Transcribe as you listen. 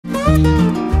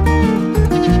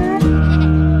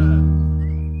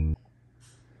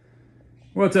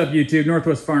What's up YouTube,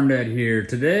 Northwest Farm Dad here.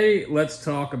 Today, let's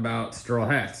talk about straw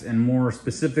hats and more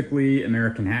specifically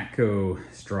American Hat Co.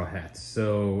 straw hats.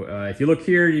 So if you look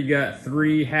here, you got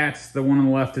three hats. The one on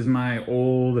the left is my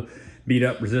old beat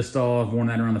up Resistol. I've worn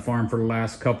that around the farm for the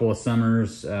last couple of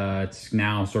summers. It's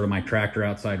now sort of my tractor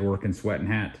outside working, sweating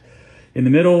hat. In the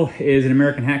middle is an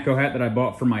American Hat Co. hat that I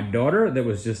bought for my daughter that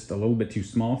was just a little bit too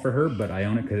small for her, but I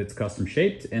own it because it's custom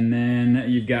shaped. And then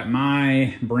you've got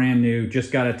my brand new,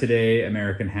 just got it today,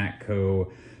 American Hat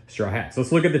Co. straw hat. So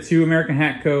let's look at the two American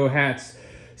Hat Co. hats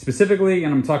specifically,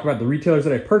 and I'm gonna talk about the retailers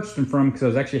that I purchased them from because I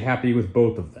was actually happy with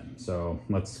both of them. So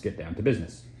let's get down to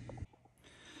business.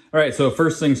 All right, so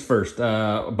first things first.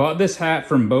 Bought this hat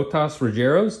from Botas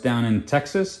Rogeros down in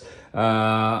Texas.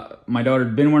 My daughter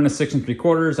had been wearing a 6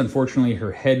 3/4. Unfortunately,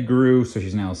 her head grew, so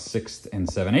she's now 6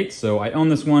 7/8. So I own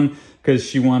this one because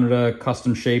she wanted a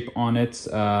custom shape on it,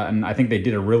 and I think they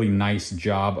did a really nice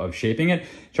job of shaping it.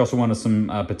 She also wanted some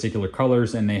particular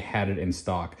colors, and they had it in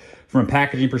stock. From a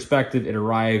packaging perspective, it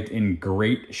arrived in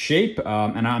great shape,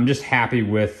 and I'm just happy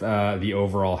with the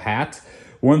overall hat.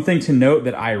 One thing to note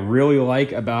that I really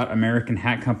like about American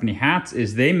Hat Company hats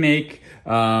is they make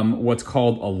what's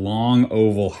called a long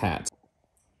oval hat.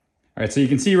 All right, so you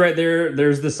can see right there,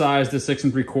 there's the size, the 6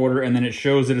 3/4, and then it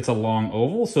shows that it's a long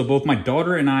oval. So both my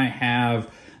daughter and I have,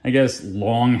 I guess,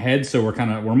 long heads, so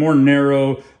we're more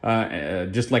narrow,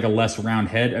 just like a less round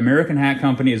head. American Hat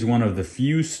Company is one of the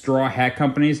few straw hat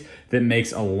companies that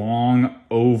makes a long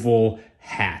oval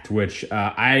hat, which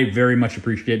I very much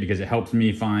appreciate because it helps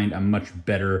me find a much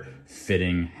better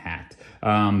fitting hat.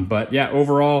 But yeah,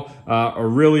 overall, a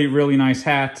really, really nice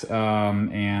hat,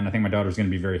 and I think my daughter's gonna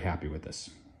be very happy with this.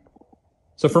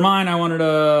 So for mine, I wanted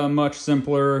a much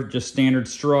simpler, just standard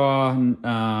straw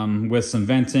with some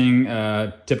venting,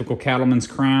 typical cattleman's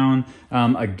crown.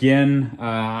 Again,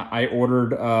 I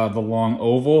ordered the long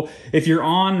oval. If you're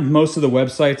on most of the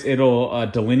websites, it'll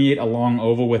delineate a long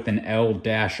oval with an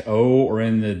L-O, or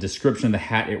in the description of the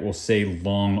hat, it will say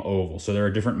long oval. So there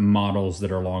are different models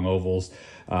that are long ovals.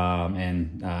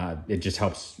 It just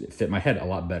helps fit my head a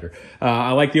lot better.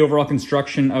 I like the overall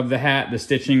construction of the hat. The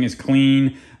stitching is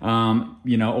clean.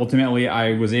 You know, ultimately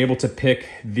I was able to pick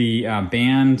the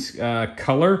band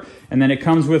color, and then it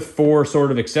comes with 4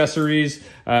 sort of accessories.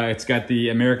 It's got the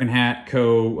American Hat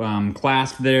Co.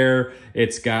 Clasp there.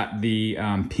 It's got the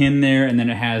pin there, and then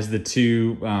it has the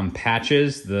 2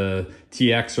 patches, the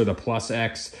TX or the Plus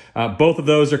X. Both of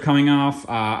those are coming off.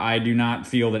 I do not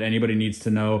feel that anybody needs to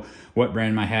know what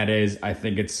brand my hat is. I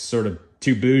think it's sort of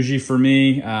too bougie for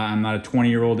me. I'm not a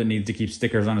 20-year-old that needs to keep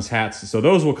stickers on his hats. So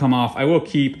those will come off. I will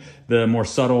keep the more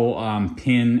subtle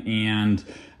pin and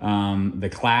the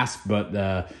clasp,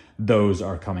 but those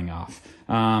are coming off.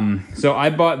 So I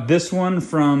bought this one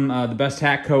from the Best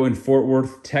Hat Co. in Fort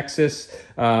Worth, Texas.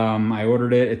 I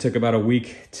ordered it. It took about a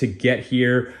week to get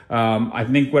here. I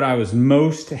think what I was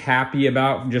most happy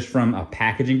about, just from a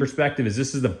packaging perspective, is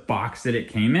this is the box that it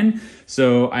came in.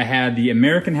 So I had the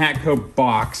American Hat Co.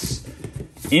 box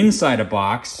inside a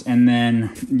box, and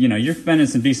then, you know, you're spending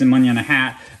some decent money on a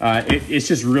hat. It's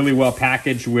just really well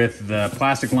packaged with the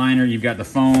plastic liner. You've got the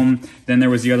foam. Then there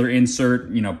was the other insert,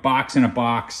 you know, box in a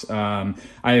box.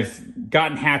 I've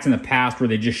gotten hats in the past where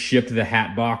they just shipped the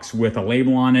hat box with a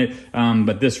label on it,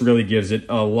 but this really gives it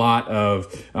a lot of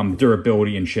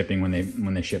durability in shipping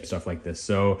when they ship stuff like this.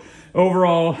 So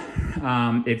overall,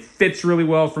 it fits really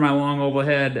well for my long oval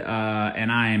head,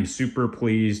 and I am super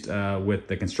pleased with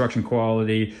the construction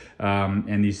quality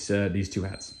and these 2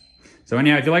 hats. So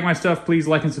anyhow, if you like my stuff, please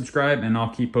like and subscribe, and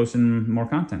I'll keep posting more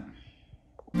content.